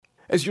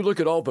As you look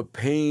at all the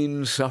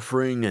pain,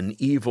 suffering, and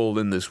evil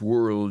in this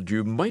world,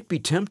 you might be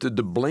tempted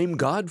to blame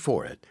God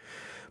for it.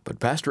 But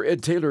Pastor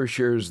Ed Taylor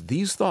shares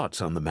these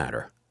thoughts on the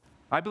matter.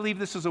 I believe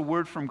this is a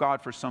word from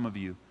God for some of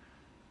you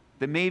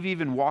that may have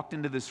even walked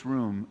into this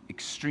room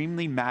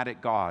extremely mad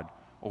at God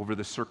over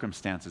the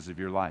circumstances of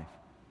your life.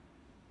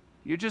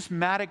 You're just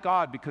mad at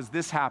God because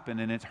this happened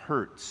and it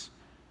hurts.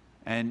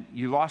 And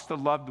you lost a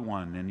loved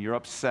one and you're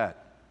upset.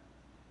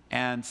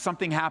 And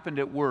something happened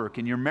at work,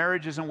 and your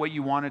marriage isn't what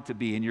you want it to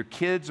be, and your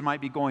kids might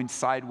be going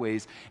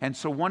sideways. And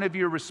so one of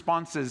your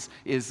responses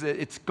is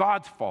that it's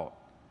God's fault.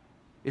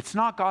 It's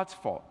not God's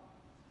fault.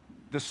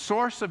 The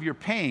source of your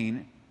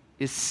pain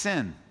is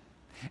sin.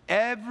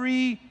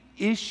 Every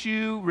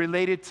issue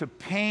related to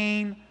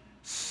pain,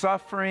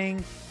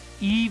 suffering,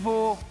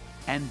 evil,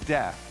 and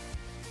death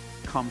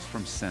comes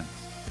from sin.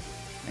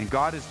 And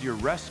God is your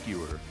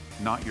rescuer,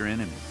 not your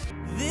enemy.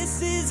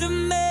 This is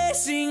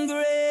amazing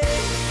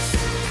grace.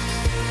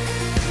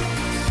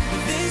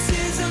 This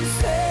is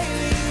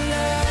unfailing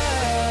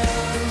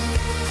love,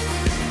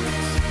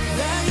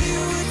 that you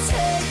would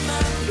take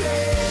my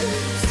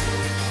place,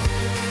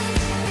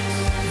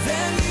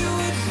 that you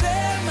would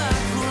bear my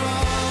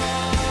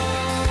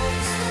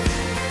cross.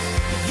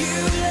 You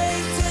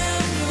laid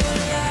down your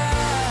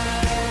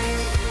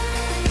life,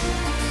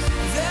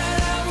 that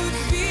I would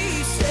be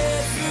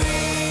set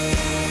free.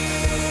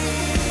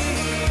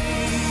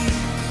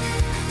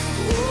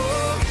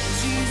 Oh,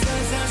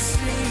 Jesus, I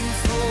sing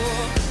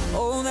for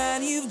all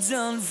that you've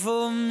done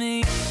for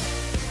me.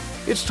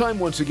 It's time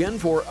once again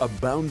for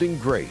Abounding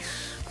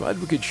Grace. Glad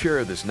we could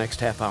share this next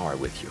half hour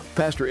with you.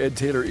 Pastor Ed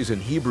Taylor is in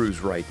Hebrews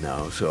right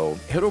now, so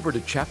head over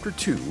to chapter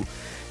 2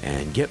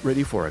 and get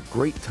ready for a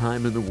great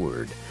time in the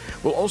Word.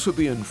 We'll also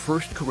be in 1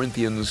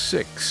 Corinthians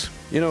 6.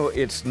 You know,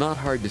 it's not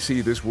hard to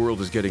see this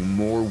world is getting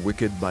more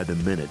wicked by the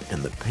minute,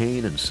 and the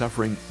pain and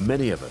suffering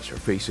many of us are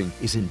facing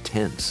is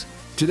intense.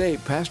 Today,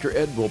 Pastor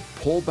Ed will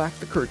pull back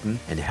the curtain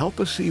and help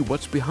us see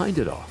what's behind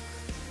it all,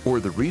 or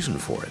the reason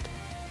for it.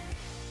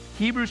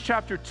 Hebrews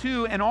chapter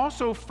 2 and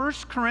also 1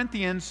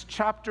 Corinthians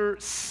chapter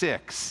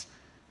 6.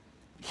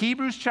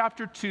 Hebrews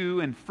chapter 2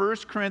 and 1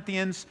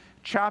 Corinthians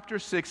chapter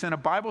 6 in a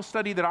Bible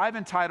study that I've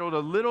entitled A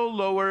Little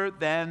Lower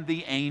Than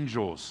the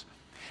Angels.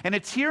 And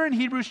it's here in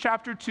Hebrews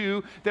chapter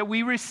 2 that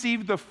we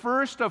receive the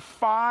first of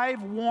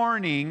 5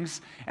 warnings,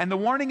 and the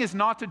warning is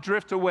not to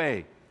drift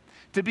away.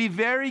 To be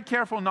very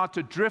careful not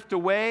to drift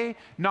away,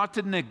 not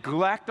to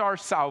neglect our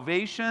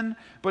salvation,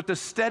 but to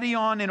steady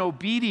on in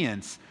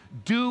obedience,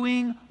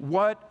 doing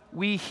what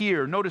we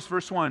hear. Notice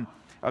verse 1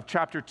 of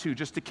chapter 2,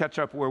 just to catch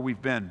up where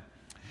we've been.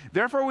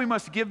 Therefore we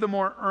must give the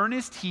more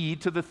earnest heed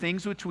to the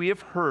things which we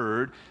have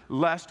heard,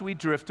 lest we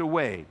drift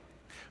away.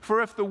 For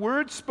if the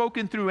word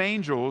spoken through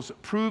angels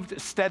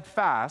proved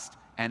steadfast,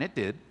 and it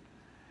did,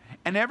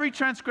 and every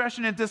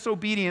transgression and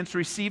disobedience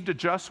received a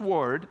just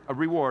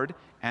reward,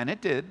 and it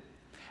did,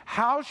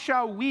 how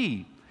shall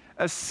we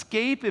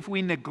escape if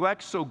we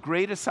neglect so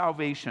great a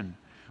salvation,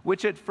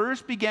 which at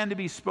first began to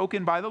be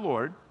spoken by the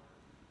Lord,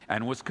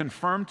 and was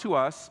confirmed to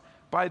us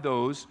by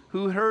those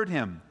who heard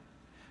him?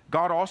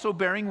 God also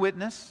bearing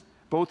witness,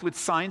 both with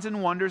signs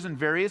and wonders and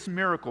various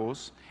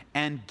miracles,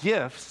 and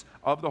gifts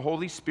of the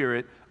Holy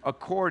Spirit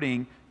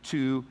according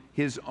to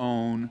his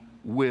own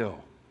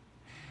will.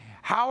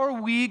 How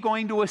are we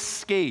going to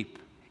escape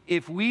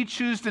if we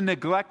choose to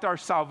neglect our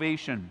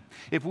salvation,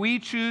 if we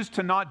choose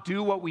to not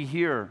do what we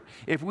hear,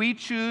 if we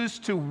choose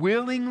to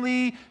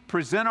willingly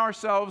present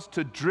ourselves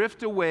to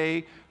drift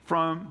away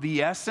from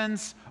the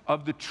essence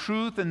of the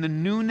truth and the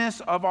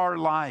newness of our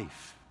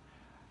life?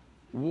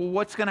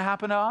 What's going to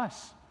happen to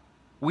us?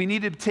 We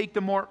need to take the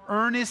more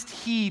earnest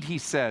heed, he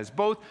says,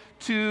 both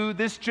to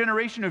this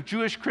generation of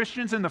Jewish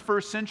Christians in the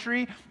first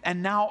century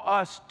and now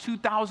us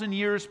 2,000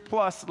 years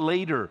plus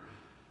later.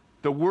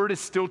 The word is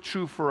still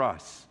true for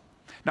us.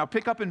 Now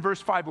pick up in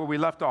verse 5 where we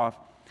left off.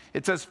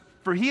 It says,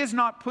 for he has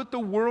not put the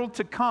world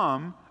to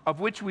come, of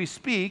which we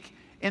speak,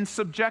 in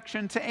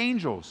subjection to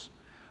angels.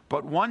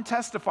 But one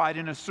testified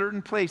in a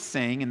certain place,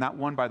 saying, and that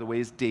one, by the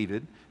way, is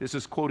David. This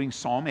is quoting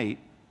Psalm 8.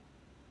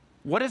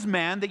 What is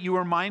man that you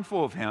are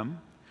mindful of him,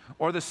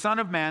 or the son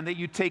of man that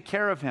you take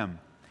care of him?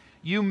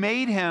 You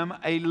made him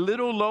a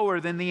little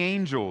lower than the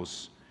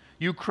angels.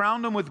 You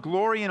crowned him with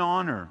glory and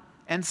honor,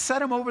 and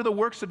set him over the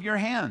works of your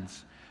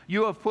hands.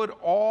 You have put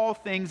all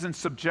things in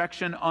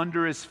subjection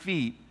under his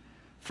feet.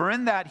 For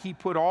in that he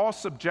put all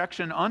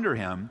subjection under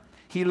him,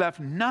 he left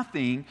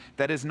nothing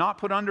that is not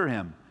put under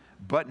him.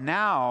 But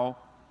now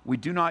we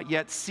do not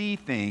yet see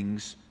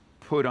things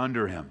put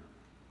under him.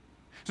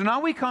 So now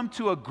we come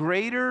to a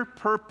greater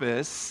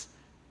purpose,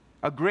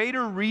 a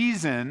greater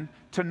reason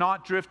to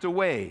not drift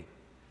away,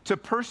 to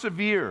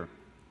persevere,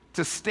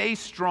 to stay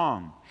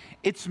strong.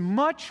 It's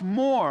much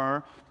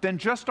more than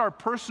just our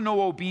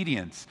personal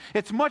obedience.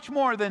 It's much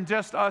more than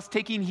just us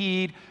taking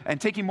heed and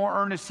taking more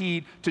earnest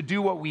heed to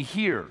do what we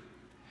hear.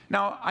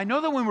 Now, I know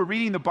that when we're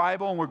reading the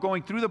Bible and we're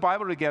going through the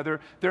Bible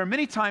together, there are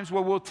many times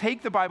where we'll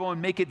take the Bible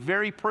and make it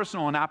very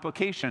personal in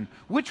application,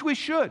 which we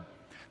should.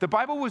 The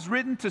Bible was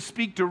written to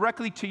speak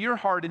directly to your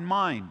heart and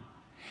mind.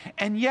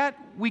 And yet,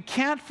 we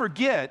can't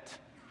forget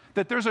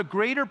that there's a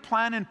greater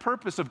plan and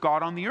purpose of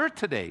God on the earth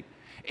today.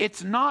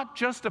 It's not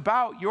just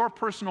about your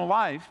personal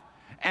life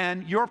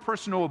and your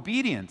personal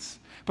obedience,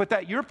 but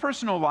that your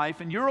personal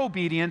life and your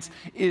obedience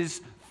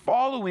is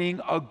following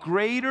a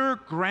greater,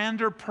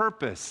 grander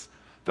purpose.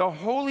 The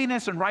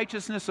holiness and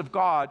righteousness of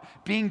God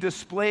being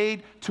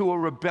displayed to a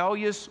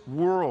rebellious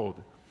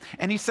world.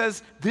 And he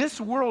says,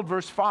 this world,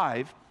 verse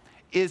 5,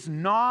 is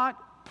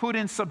not put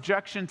in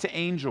subjection to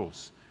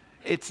angels.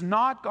 It's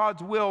not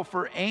God's will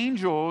for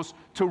angels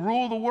to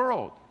rule the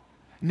world.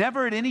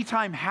 Never at any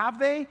time have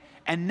they,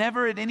 and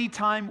never at any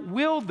time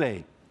will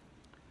they.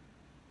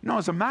 No,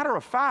 as a matter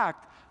of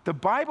fact, the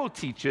Bible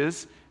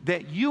teaches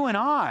that you and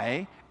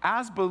I,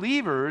 as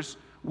believers,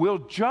 will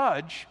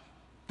judge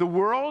the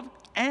world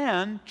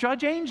and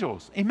judge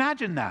angels.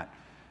 Imagine that.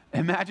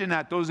 Imagine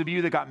that, those of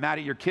you that got mad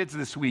at your kids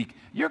this week,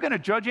 you're going to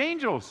judge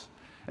angels.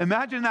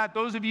 Imagine that,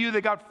 those of you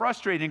that got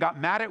frustrated and got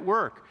mad at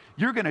work,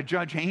 you're going to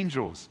judge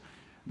angels.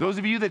 Those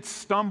of you that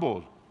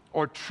stumbled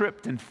or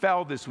tripped and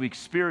fell this week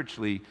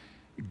spiritually,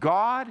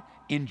 God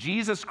in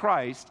Jesus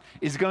Christ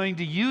is going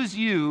to use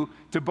you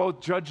to both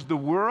judge the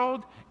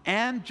world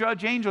and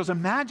judge angels.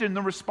 Imagine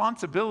the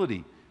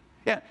responsibility.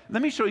 Yeah,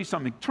 let me show you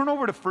something. Turn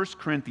over to 1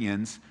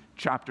 Corinthians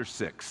chapter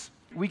 6.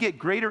 We get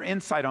greater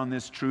insight on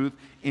this truth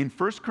in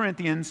 1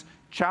 Corinthians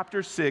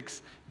chapter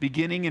 6,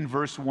 beginning in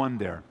verse 1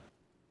 there.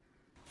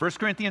 1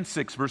 Corinthians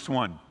 6, verse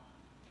 1.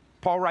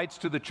 Paul writes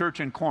to the church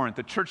in Corinth,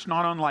 a church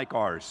not unlike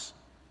ours.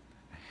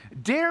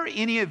 Dare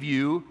any of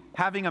you,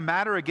 having a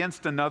matter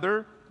against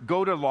another,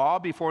 go to law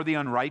before the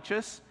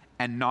unrighteous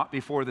and not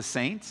before the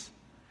saints?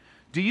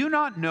 Do you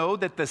not know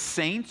that the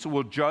saints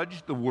will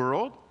judge the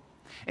world?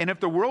 And if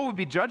the world will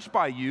be judged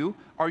by you,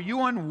 are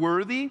you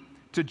unworthy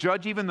to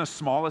judge even the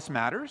smallest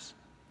matters?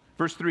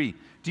 Verse 3,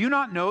 do you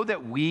not know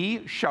that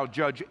we shall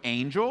judge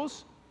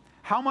angels?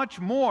 How much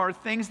more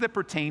things that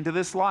pertain to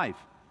this life?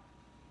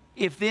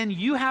 If then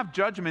you have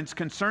judgments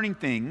concerning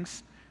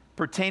things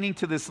pertaining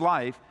to this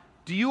life,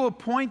 do you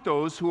appoint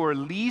those who are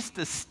least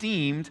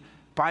esteemed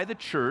by the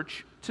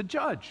church to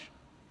judge?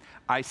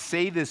 I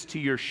say this to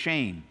your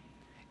shame.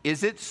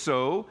 Is it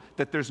so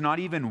that there's not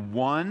even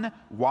one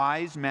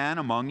wise man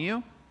among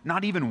you?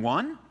 Not even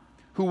one?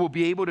 Who will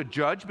be able to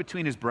judge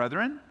between his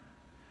brethren?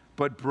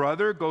 But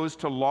brother goes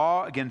to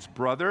law against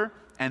brother,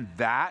 and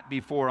that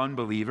before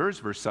unbelievers.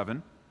 Verse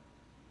 7.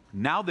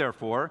 Now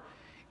therefore,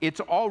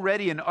 it's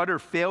already an utter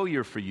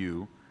failure for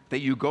you that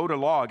you go to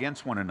law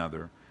against one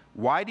another.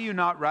 Why do you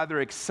not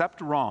rather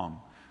accept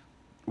wrong?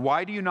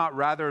 Why do you not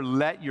rather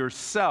let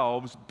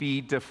yourselves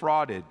be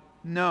defrauded?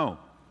 No,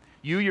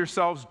 you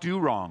yourselves do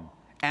wrong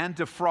and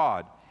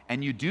defraud,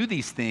 and you do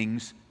these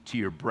things to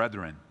your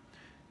brethren.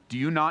 Do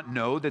you not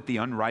know that the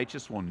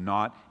unrighteous will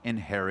not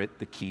inherit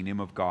the kingdom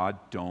of God?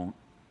 Don't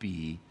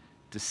be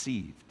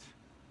deceived.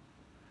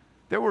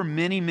 There were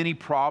many, many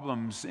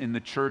problems in the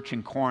church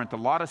in Corinth, a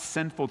lot of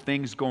sinful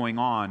things going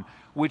on,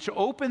 which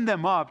opened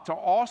them up to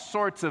all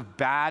sorts of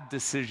bad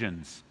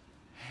decisions.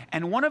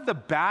 And one of the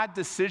bad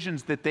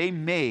decisions that they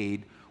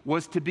made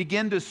was to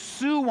begin to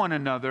sue one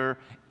another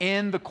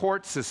in the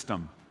court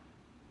system,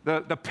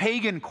 the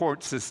pagan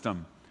court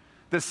system.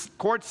 This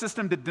court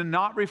system that did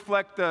not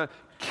reflect the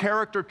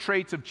character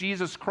traits of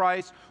Jesus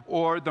Christ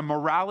or the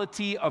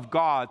morality of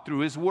God through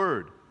His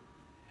Word.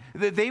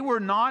 They were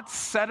not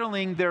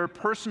settling their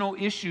personal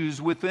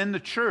issues within the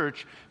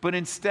church, but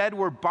instead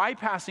were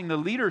bypassing the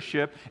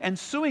leadership and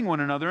suing one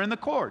another in the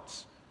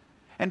courts.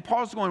 And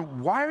Paul's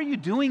going, why are you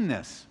doing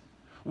this?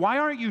 Why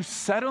aren't you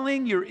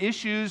settling your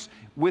issues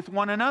with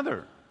one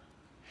another?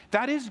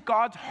 That is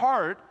God's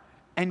heart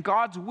and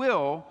God's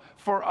will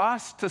for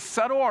us to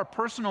settle our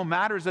personal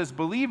matters as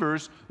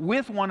believers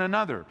with one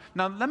another.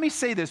 Now, let me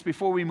say this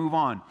before we move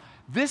on.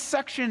 This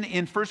section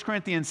in 1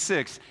 Corinthians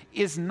 6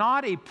 is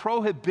not a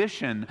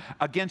prohibition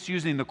against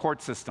using the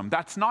court system.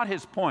 That's not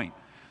his point.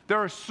 There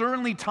are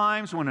certainly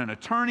times when an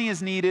attorney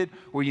is needed,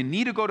 where you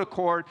need to go to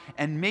court,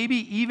 and maybe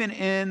even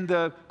in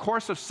the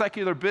course of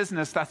secular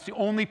business, that's the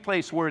only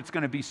place where it's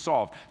going to be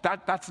solved.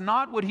 That's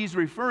not what he's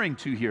referring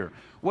to here.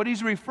 What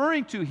he's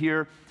referring to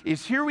here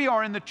is here we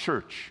are in the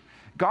church.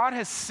 God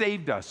has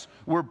saved us.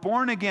 We're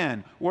born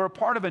again. We're a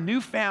part of a new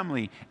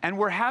family, and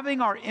we're having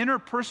our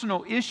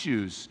interpersonal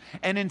issues.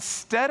 And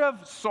instead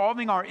of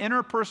solving our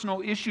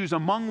interpersonal issues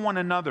among one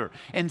another,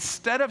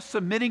 instead of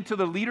submitting to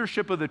the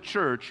leadership of the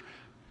church,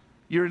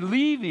 you're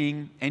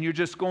leaving and you're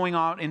just going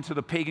out into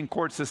the pagan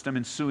court system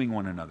and suing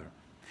one another.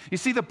 You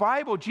see, the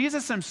Bible,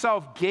 Jesus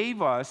himself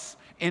gave us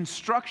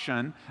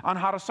instruction on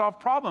how to solve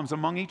problems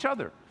among each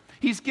other.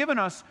 He's given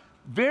us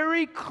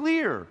very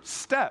clear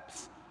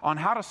steps on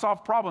how to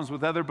solve problems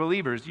with other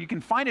believers. You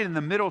can find it in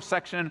the middle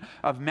section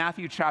of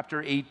Matthew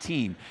chapter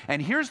 18.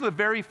 And here's the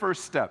very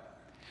first step.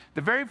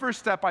 The very first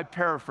step, I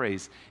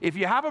paraphrase. If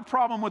you have a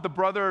problem with a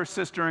brother or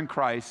sister in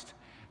Christ,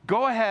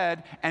 go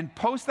ahead and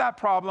post that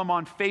problem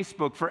on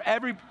Facebook for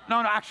every... No,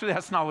 actually,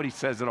 that's not what he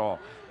says at all.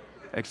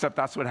 Except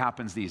that's what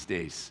happens these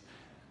days.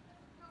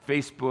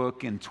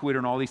 Facebook and Twitter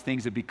and all these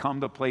things have become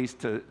the place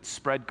to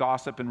spread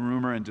gossip and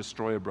rumor and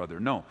destroy a brother.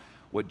 No.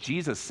 What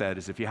Jesus said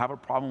is if you have a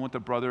problem with a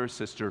brother or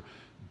sister,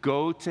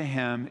 go to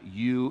him,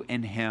 you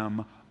and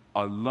him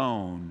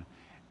alone,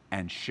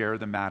 and share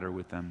the matter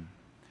with them.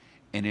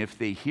 And if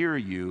they hear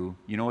you,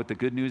 you know what the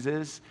good news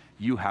is?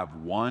 You have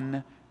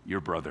won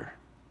your brother.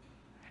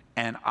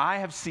 And I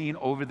have seen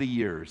over the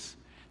years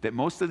that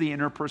most of the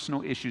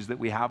interpersonal issues that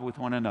we have with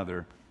one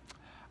another,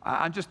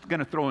 I'm just going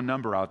to throw a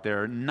number out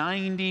there,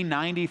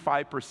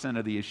 95%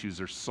 of the issues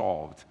are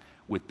solved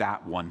with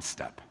that one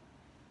step.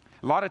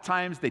 A lot of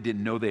times they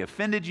didn't know they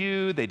offended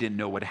you, they didn't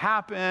know what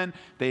happened,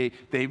 they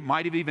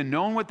might have even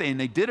known and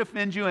they did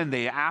offend you, and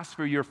they asked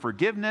for your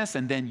forgiveness,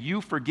 and then you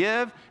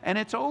forgive, and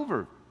it's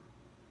over.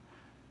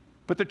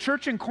 But the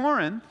church in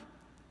Corinth,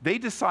 they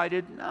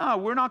decided, no,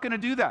 we're not going to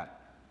do that.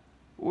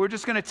 We're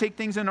just going to take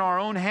things in our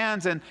own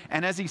hands. And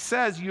as he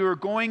says, you're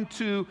going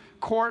to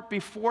court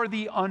before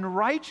the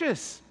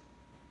unrighteous.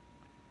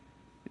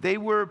 They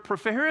were,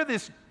 here are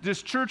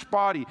this church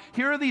body.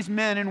 Here are these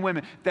men and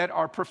women that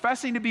are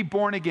professing to be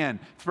born again,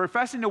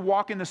 professing to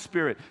walk in the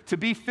Spirit, to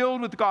be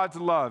filled with God's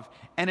love.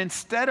 And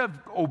instead of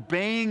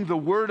obeying the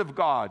word of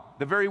God,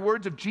 the very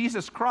words of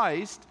Jesus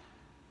Christ,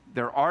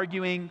 they're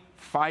arguing,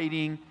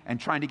 fighting, and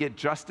trying to get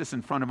justice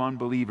in front of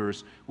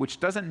unbelievers, which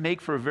doesn't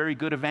make for a very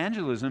good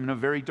evangelism in a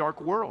very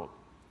dark world.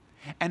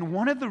 And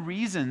one of the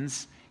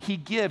reasons he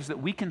gives that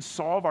we can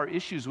solve our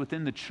issues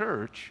within the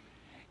church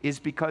is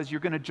because you're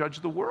going to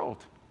judge the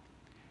world.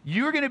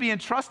 You're going to be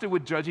entrusted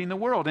with judging the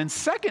world. And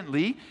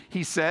secondly,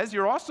 he says,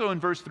 you're also in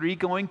verse 3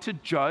 going to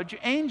judge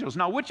angels.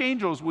 Now, which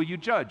angels will you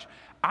judge?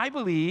 I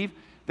believe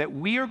that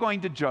we are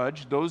going to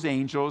judge those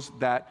angels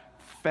that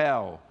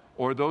fell,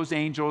 or those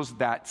angels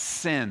that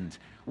sinned.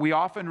 We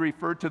often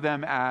refer to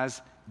them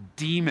as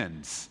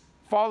demons,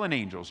 fallen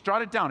angels.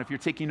 Jot it down if you're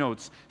taking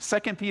notes.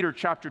 2 Peter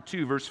chapter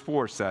 2, verse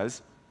 4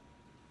 says,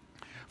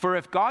 "For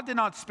if God did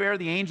not spare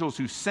the angels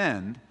who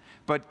sinned,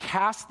 but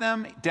cast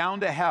them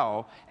down to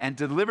hell and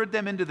delivered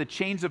them into the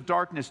chains of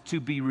darkness to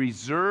be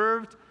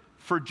reserved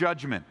for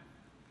judgment."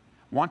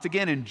 Once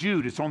again in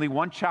Jude, it's only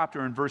one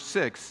chapter in verse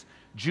 6.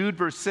 Jude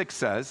verse 6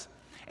 says,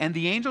 "And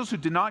the angels who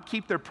did not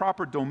keep their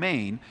proper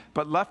domain,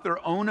 but left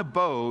their own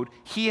abode,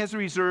 he has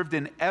reserved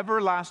in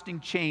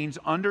everlasting chains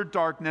under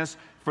darkness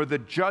for the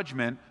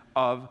judgment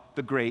of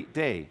the great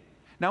day."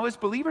 Now, as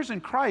believers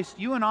in Christ,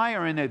 you and I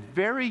are in a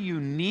very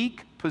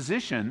unique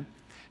position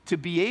to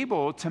be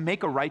able to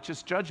make a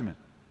righteous judgment.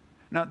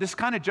 Now, this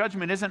kind of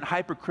judgment isn't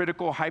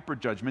hypercritical,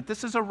 hyper-judgment.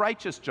 This is a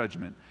righteous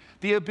judgment.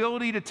 The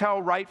ability to tell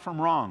right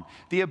from wrong.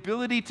 The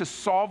ability to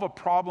solve a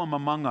problem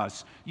among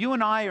us. You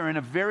and I are in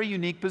a very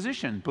unique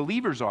position.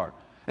 Believers are.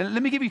 And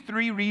let me give you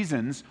 3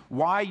 reasons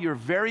why you're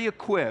very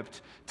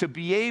equipped to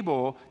be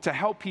able to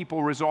help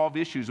people resolve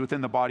issues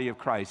within the body of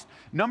Christ.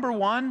 Number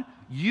 1,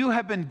 you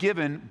have been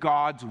given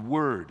God's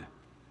Word.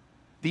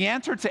 The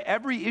answer to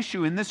every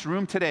issue in this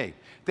room today,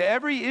 to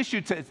every issue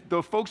to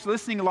the folks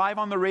listening live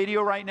on the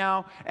radio right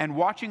now and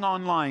watching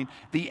online,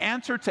 the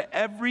answer to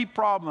every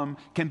problem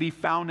can be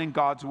found in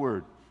God's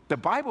Word. The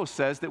Bible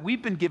says that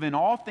we've been given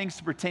all things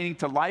pertaining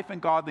to life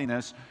and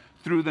godliness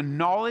through the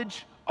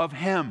knowledge of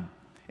Him.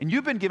 And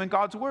you've been given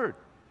God's Word.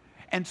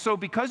 And so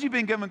because you've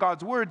been given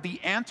God's Word, the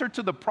answer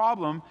to the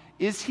problem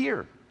is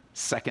here.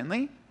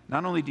 Secondly,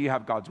 not only do you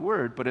have God's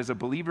Word, but as a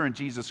believer in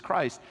Jesus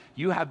Christ,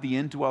 you have the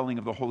indwelling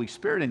of the Holy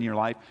Spirit in your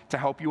life to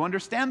help you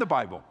understand the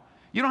Bible.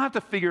 You don't have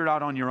to figure it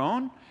out on your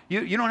own.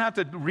 You don't have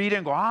to read it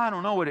and go, I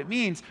don't know what it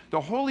means.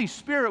 The Holy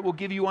Spirit will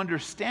give you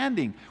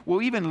understanding,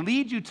 will even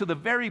lead you to the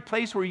very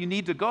place where you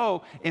need to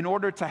go in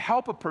order to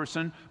help a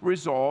person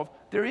resolve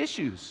their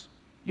issues.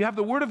 You have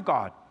the Word of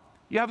God.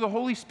 You have the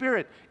Holy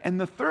Spirit. And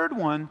the third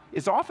one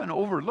is often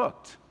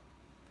overlooked.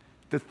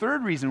 The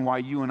third reason why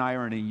you and I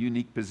are in a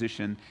unique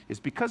position is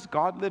because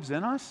God lives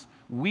in us,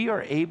 we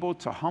are able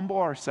to humble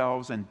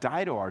ourselves and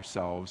die to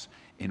ourselves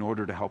in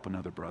order to help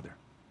another brother.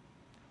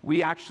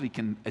 We actually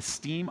can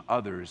esteem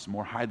others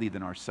more highly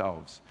than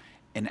ourselves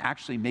and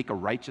actually make a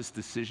righteous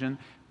decision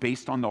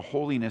based on the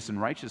holiness and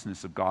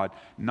righteousness of God,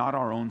 not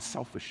our own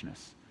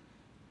selfishness.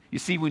 You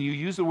see, when you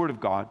use the Word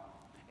of God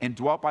and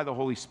dwelt by the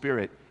Holy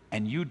Spirit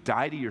and you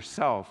die to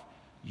yourself,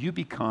 you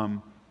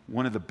become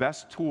one of the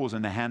best tools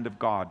in the hand of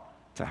God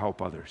to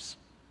help others,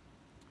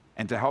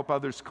 and to help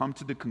others come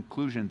to the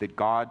conclusion that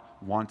God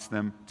wants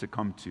them to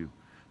come to.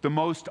 The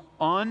most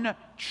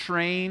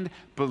untrained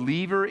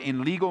believer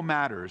in legal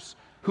matters,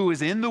 who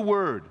is in the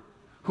Word,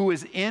 who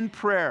is in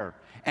prayer,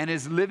 and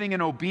is living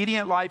an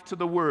obedient life to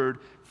the Word,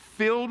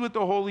 filled with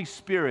the Holy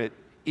Spirit,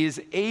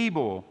 is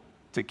able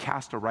to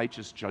cast a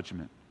righteous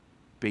judgment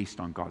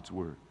based on God's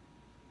Word.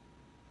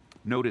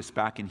 Notice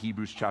back in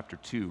Hebrews chapter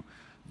 2,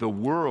 the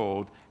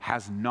world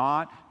has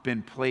not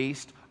been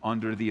placed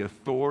under the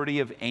authority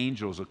of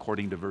angels,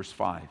 according to verse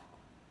 5.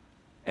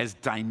 As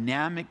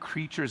dynamic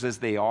creatures as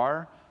they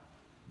are,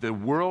 the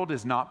world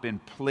has not been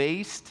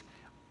placed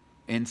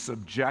in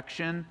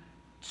subjection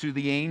to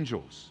the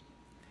angels.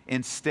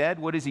 Instead,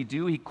 what does he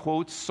do? He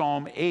quotes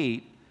Psalm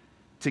 8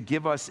 to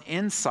give us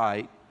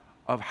insight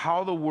of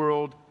how the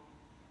world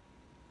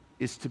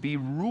is to be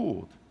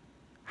ruled,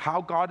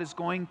 how God is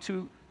going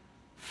to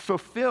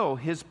fulfill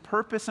his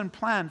purpose and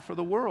plan for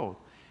the world.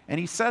 And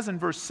he says in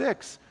verse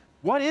 6,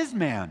 what is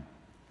man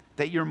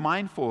that you're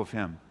mindful of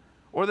him?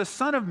 Or the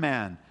son of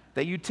man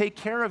that you take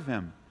care of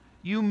him?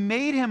 You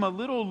made him a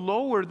little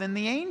lower than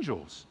the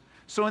angels.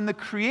 So in the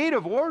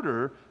creative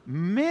order,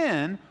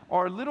 men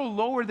are a little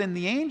lower than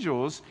the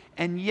angels,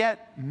 and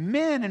yet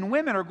men and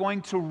women are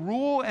going to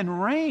rule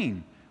and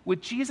reign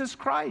with Jesus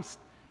Christ,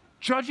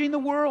 judging the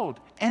world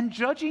and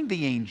judging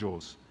the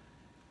angels.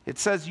 It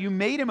says, you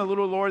made him a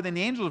little lower than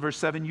the angels, verse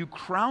 7. You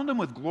crowned him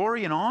with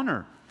glory and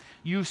honor.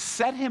 You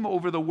set him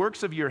over the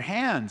works of your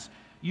hands.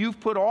 You've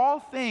put all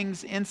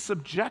things in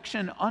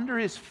subjection under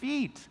his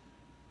feet.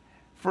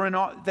 For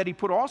that he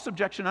put all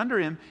subjection under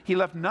him, he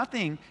left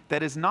nothing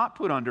that is not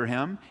put under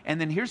him.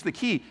 And then here's the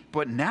key,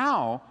 but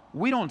now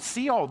we don't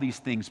see all these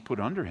things put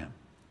under him.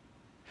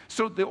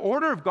 So the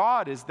order of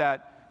God is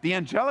that the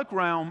angelic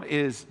realm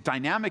is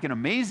dynamic and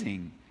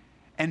amazing,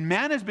 and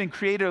man has been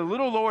created a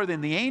little lower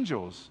than the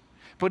angels.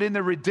 But in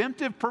the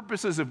redemptive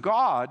purposes of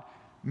God,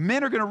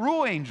 men are going to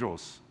rule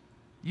angels.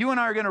 You and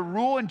I are going to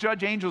rule and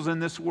judge angels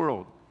in this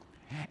world.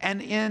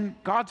 And in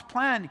God's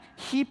plan,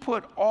 he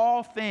put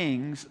all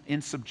things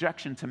in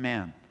subjection to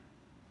man.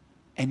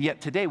 And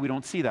yet today we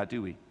don't see that,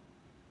 do we?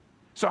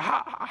 So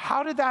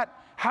how did that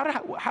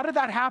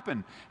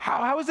happen?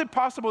 How is it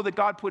possible that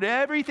God put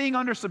everything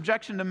under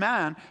subjection to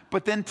man,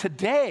 but then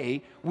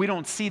today we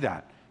don't see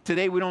that?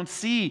 Today we don't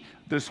see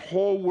this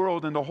whole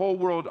world and the whole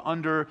world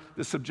under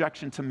the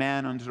subjection to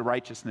man, under the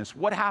righteousness.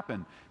 What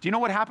happened? Do you know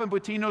what happened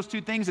between those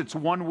two things? It's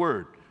one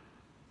word.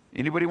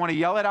 Anybody want to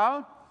yell it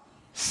out?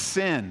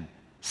 Sin.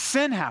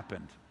 Sin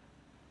happened.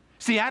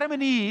 See, Adam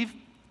and Eve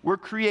were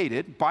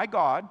created by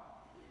God,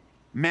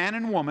 man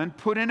and woman,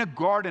 put in a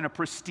garden, a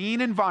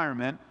pristine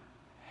environment,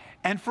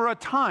 and for a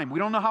time, we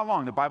don't know how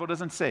long, the Bible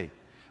doesn't say,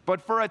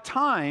 but for a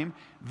time,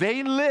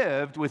 they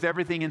lived with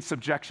everything in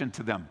subjection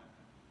to them.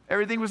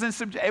 Everything was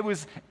it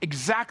was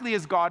exactly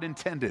as God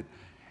intended.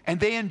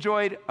 And they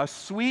enjoyed a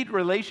sweet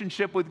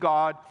relationship with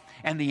God,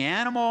 and the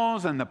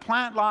animals and the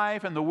plant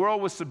life and the world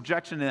was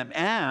subjection to them,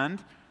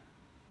 and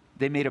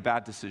they made a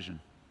bad decision.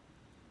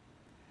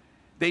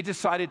 They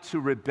decided to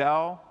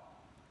rebel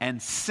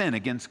and sin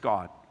against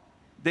God.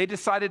 They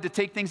decided to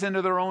take things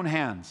into their own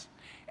hands.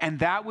 And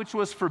that which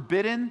was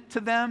forbidden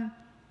to them,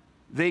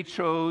 they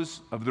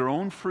chose of their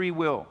own free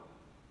will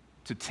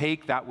to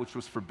take that which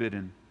was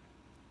forbidden.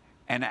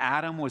 And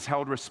Adam was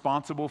held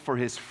responsible for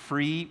his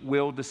free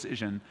will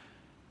decision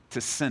to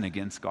sin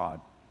against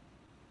God.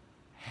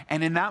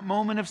 And in that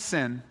moment of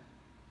sin,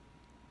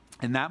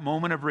 in that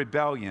moment of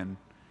rebellion,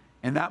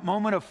 in that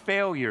moment of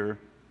failure,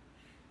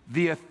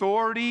 the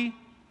authority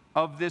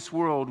of this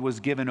world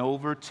was given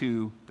over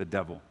to the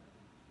devil.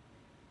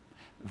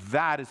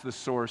 That is the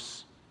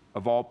source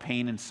of all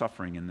pain and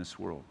suffering in this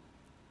world.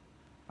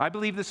 I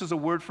believe this is a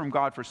word from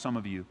God for some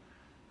of you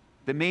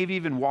that may have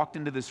even walked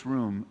into this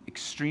room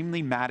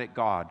extremely mad at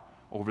God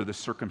over the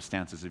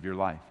circumstances of your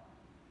life.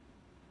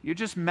 You're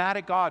just mad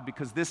at God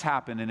because this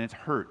happened and it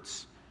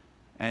hurts.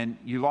 And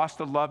you lost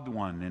a loved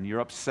one and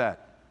you're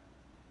upset.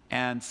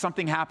 And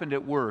something happened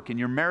at work, and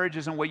your marriage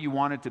isn't what you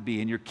want it to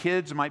be, and your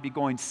kids might be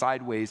going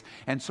sideways.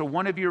 And so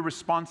one of your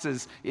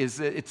responses is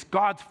that it's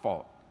God's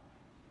fault.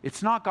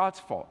 It's not God's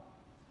fault.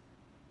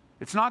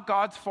 It's not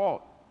God's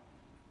fault.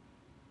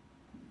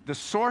 The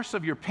source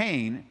of your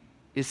pain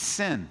is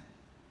sin.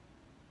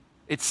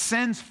 It's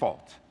sin's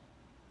fault.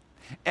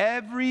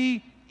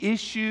 Every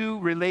issue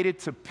related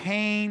to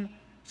pain,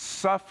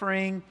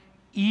 suffering,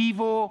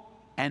 evil,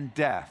 and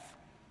death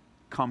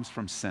comes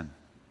from sin.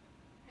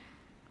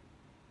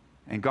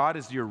 And God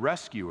is your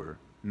rescuer,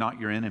 not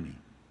your enemy.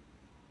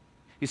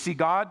 You see,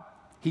 God,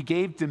 He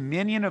gave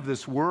dominion of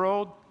this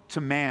world to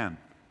man.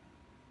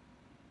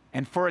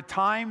 And for a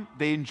time,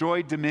 they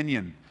enjoyed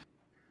dominion.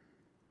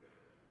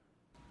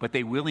 But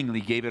they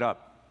willingly gave it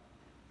up.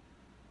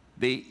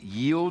 They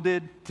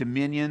yielded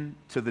dominion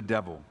to the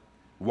devil.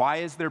 Why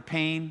is there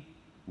pain?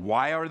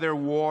 Why are there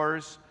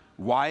wars?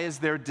 Why is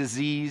there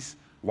disease?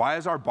 Why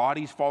is our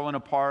bodies falling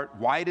apart?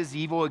 Why does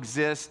evil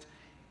exist?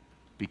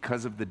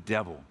 Because of the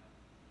devil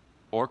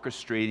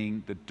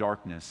orchestrating the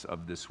darkness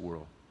of this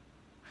world.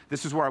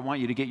 This is where I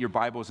want you to get your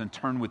Bibles and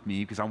turn with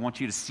me, because I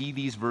want you to see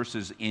these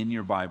verses in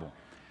your Bible.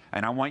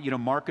 And I want you to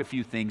mark a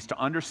few things to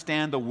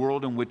understand the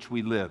world in which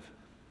we live.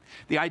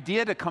 The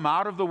idea to come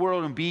out of the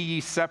world and be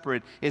ye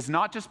separate is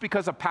not just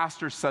because a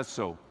pastor says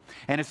so.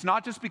 And it's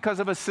not just because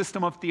of a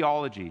system of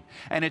theology.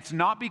 And it's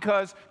not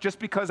just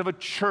because of a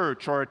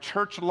church or a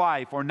church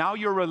life, or now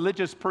you're a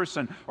religious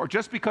person, or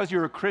just because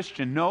you're a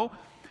Christian. No,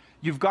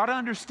 you've got to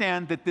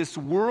understand that this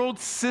world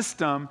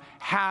system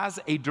has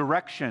a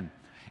direction.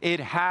 It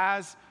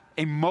has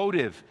a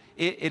motive.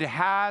 It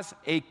has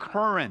a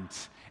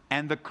current.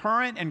 And the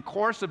current and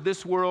course of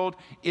this world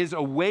is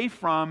away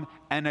from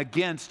and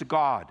against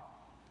God.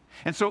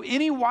 And so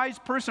any wise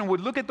person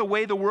would look at the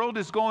way the world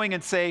is going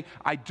and say,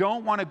 I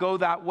don't want to go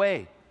that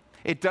way.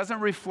 It doesn't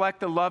reflect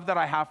the love that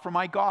I have for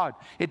my God.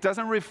 It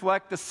doesn't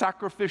reflect the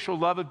sacrificial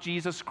love of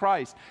Jesus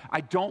Christ.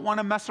 I don't want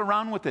to mess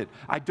around with it.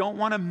 I don't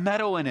want to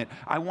meddle in it.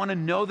 I want to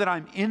know that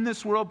I'm in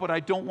this world, but I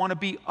don't want to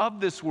be of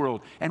this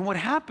world. And what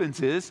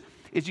happens is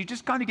you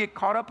just kind of get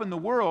caught up in the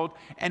world,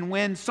 and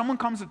when someone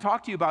comes to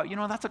talk to you about,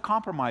 that's a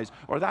compromise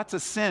or that's a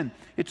sin,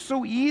 it's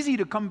so easy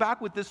to come back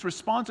with this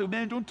response of,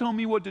 man, don't tell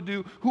me what to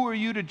do. Who are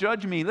you to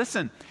judge me?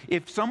 Listen,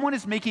 if someone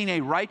is making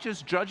a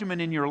righteous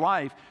judgment in your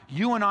life,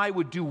 you and I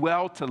would do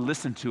well to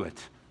listen to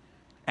it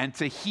and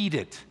to heed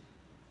it,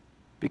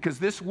 because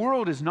this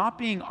world is not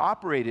being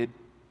operated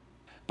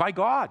by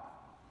God,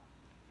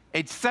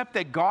 except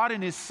that God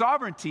in his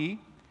sovereignty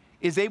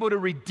is able to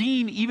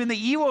redeem even the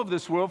evil of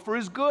this world for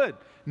his good.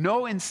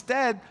 No,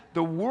 instead,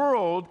 the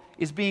world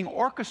is being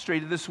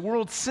orchestrated. This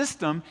world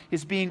system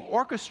is being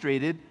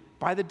orchestrated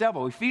by the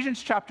devil.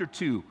 Ephesians chapter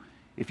 2,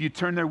 if you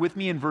turn there with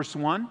me in verse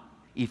 1,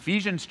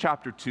 Ephesians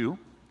chapter 2,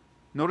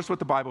 notice what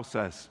the Bible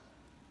says.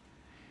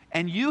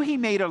 And you he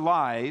made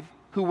alive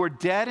who were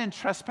dead in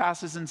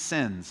trespasses and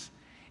sins,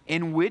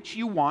 in which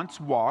you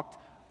once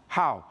walked,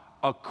 how?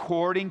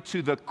 According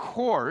to the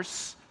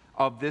course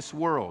of this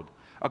world,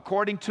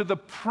 according to the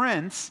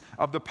prince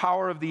of the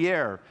power of the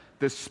air,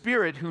 the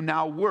spirit who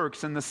now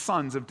works in the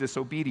sons of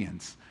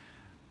disobedience.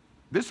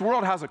 This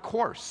world has a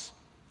course,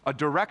 a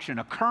direction,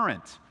 a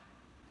current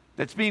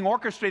that's being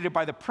orchestrated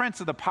by the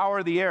prince of the power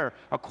of the air,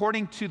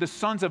 according to the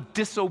sons of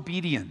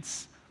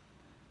disobedience.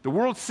 The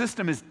world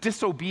system is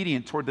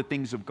disobedient toward the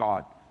things of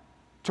God.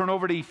 Turn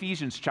over to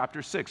Ephesians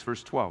chapter 6,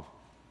 verse 12.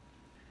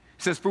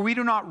 It says, for we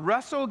do not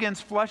wrestle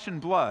against flesh and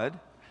blood,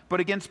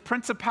 but against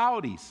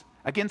principalities,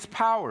 against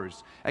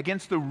powers,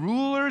 against the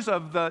rulers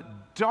of the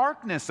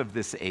darkness of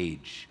this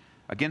age,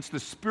 against the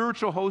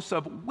spiritual hosts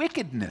of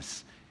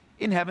wickedness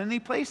in heavenly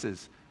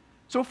places.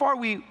 So far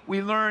we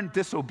learn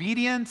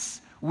disobedience,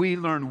 we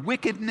learn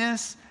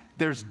wickedness,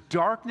 there's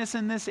darkness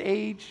in this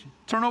age.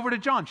 Turn over to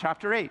John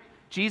chapter 8,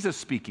 Jesus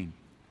speaking.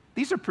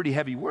 These are pretty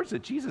heavy words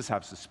that Jesus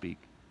has to speak.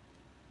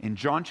 In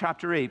John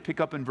chapter 8,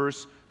 pick up in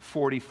verse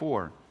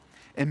 44.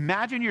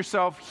 Imagine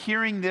yourself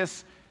hearing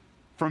this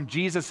from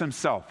Jesus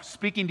himself,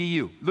 speaking to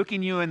you,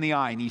 looking you in the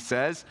eye, and he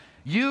says,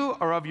 you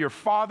are of your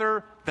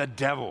father, the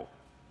devil,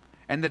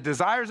 and the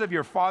desires of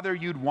your father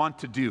you'd want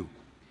to do.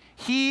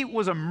 He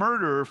was a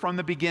murderer from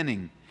the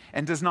beginning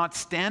and does not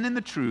stand in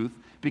the truth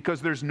because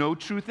there's no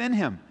truth in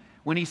him.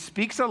 When he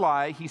speaks a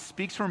lie, he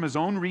speaks from his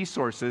own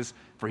resources,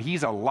 for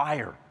he's a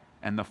liar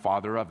and the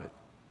father of it.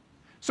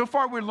 So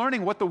far, we're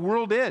learning what the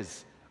world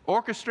is,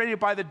 orchestrated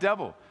by the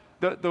devil.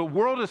 The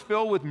world is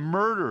filled with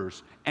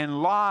murders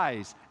and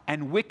lies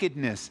and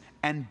wickedness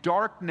and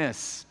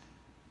darkness.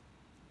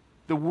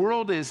 The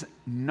world is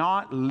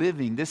not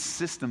living, this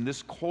system,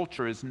 this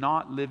culture is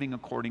not living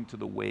according to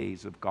the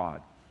ways of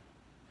God.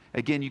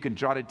 Again, you can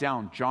jot it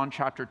down. John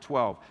chapter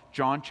 12,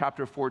 John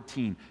chapter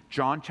 14,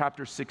 John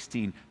chapter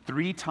 16.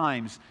 3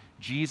 times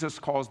Jesus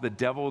calls the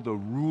devil the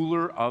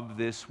ruler of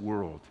this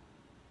world.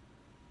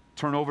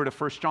 Turn over to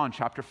 1 John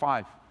chapter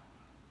 5.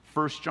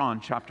 1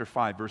 John chapter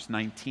 5, verse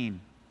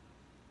 19.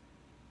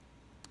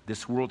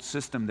 This world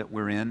system that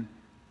we're in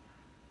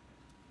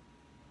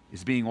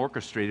is being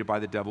orchestrated by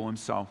the devil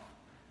himself.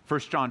 1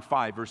 John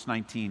 5, verse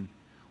 19.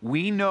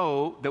 We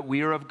know that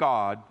we are of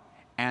God,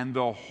 and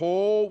the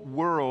whole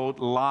world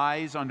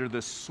lies under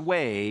the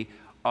sway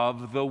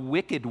of the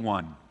wicked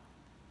one.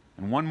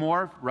 And one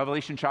more,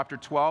 Revelation chapter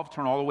 12,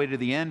 turn all the way to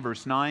the end,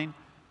 verse 9.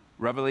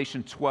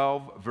 Revelation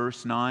 12,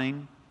 verse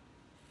 9.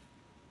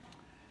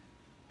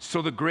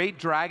 So the great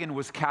dragon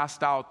was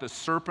cast out, the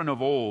serpent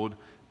of old,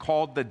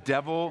 called the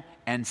devil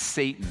and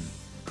Satan,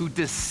 who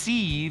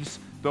deceives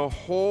the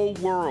whole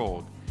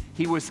world.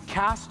 He was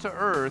cast to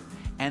earth,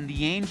 and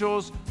the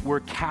angels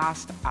were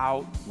cast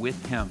out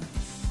with him.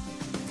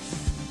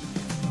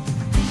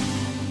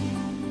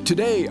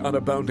 Today on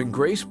Abounding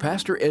Grace,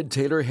 Pastor Ed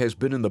Taylor has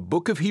been in the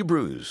book of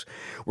Hebrews.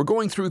 We're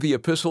going through the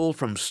epistle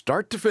from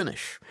start to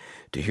finish.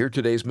 To hear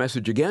today's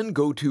message again,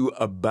 go to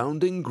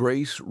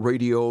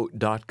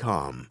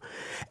aboundinggraceradio.com.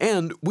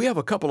 And we have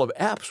a couple of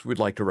apps we'd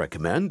like to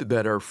recommend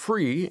that are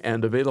free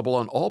and available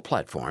on all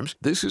platforms.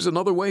 This is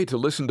another way to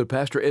listen to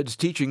Pastor Ed's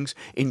teachings,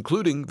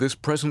 including this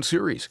present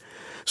series.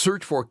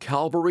 Search for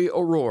Calvary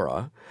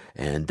Aurora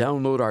and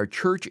download our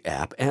church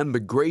app and the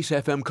Grace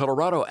FM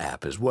Colorado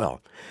app as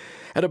well.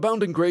 At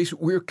Abounding Grace,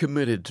 we're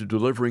committed to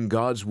delivering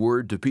God's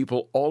Word to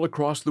people all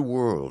across the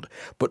world,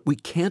 but we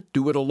can't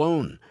do it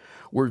alone.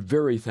 We're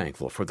very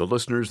thankful for the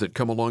listeners that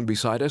come along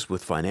beside us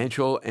with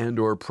financial and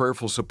or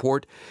prayerful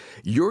support.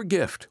 Your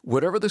gift,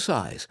 whatever the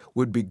size,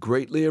 would be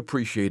greatly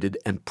appreciated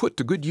and put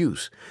to good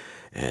use.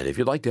 And if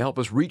you'd like to help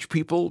us reach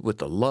people with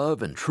the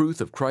love and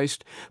truth of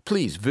Christ,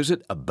 please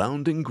visit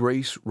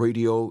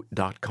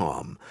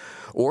aboundinggraceradio.com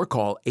or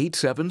call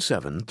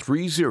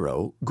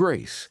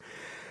 877-30-GRACE.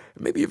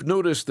 Maybe you've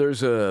noticed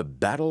there's a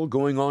battle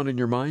going on in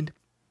your mind.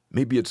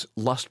 Maybe it's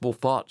lustful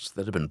thoughts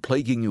that have been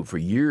plaguing you for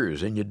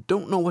years and you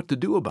don't know what to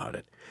do about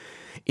it.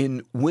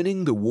 In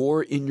Winning the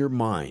War in Your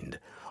Mind,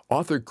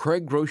 author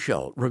Craig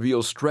Groeschel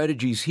reveals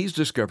strategies he's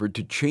discovered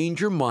to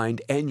change your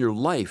mind and your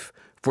life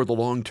for the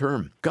long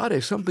term. God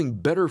has something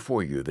better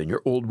for you than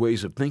your old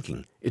ways of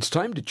thinking. It's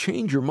time to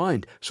change your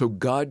mind so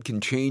God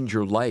can change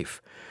your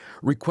life.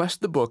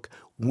 Request the book,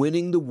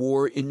 Winning the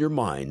War in Your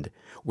Mind,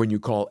 when you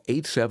call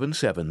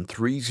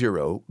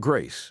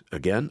 877-30-GRACE.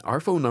 Again, our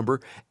phone number,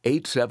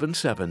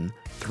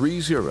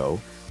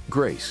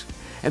 877-30-GRACE.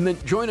 And then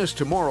join us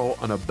tomorrow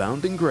on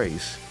Abounding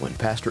Grace when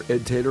Pastor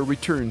Ed Taylor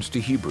returns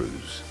to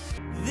Hebrews.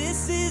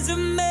 This is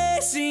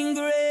amazing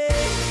grace.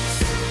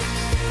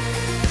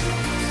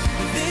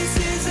 This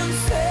is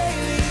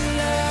unfailing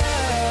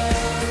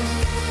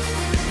love.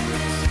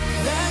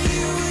 That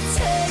you would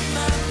take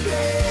my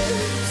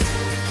place.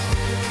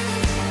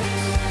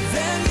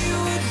 That you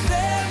would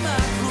bear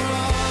my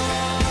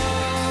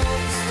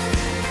cross.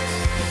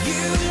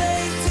 You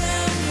laid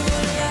down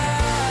your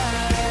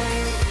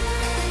life.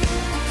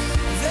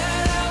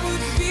 That I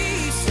would be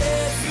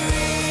set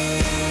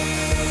free.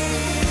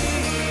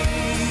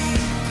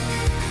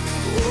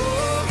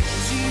 Oh,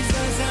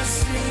 Jesus, I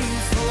sing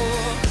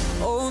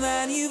for all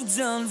that you've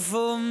done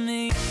for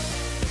me.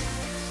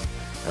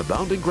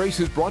 Abounding Grace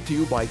is brought to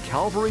you by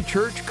Calvary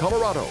Church,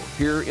 Colorado,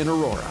 here in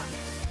Aurora.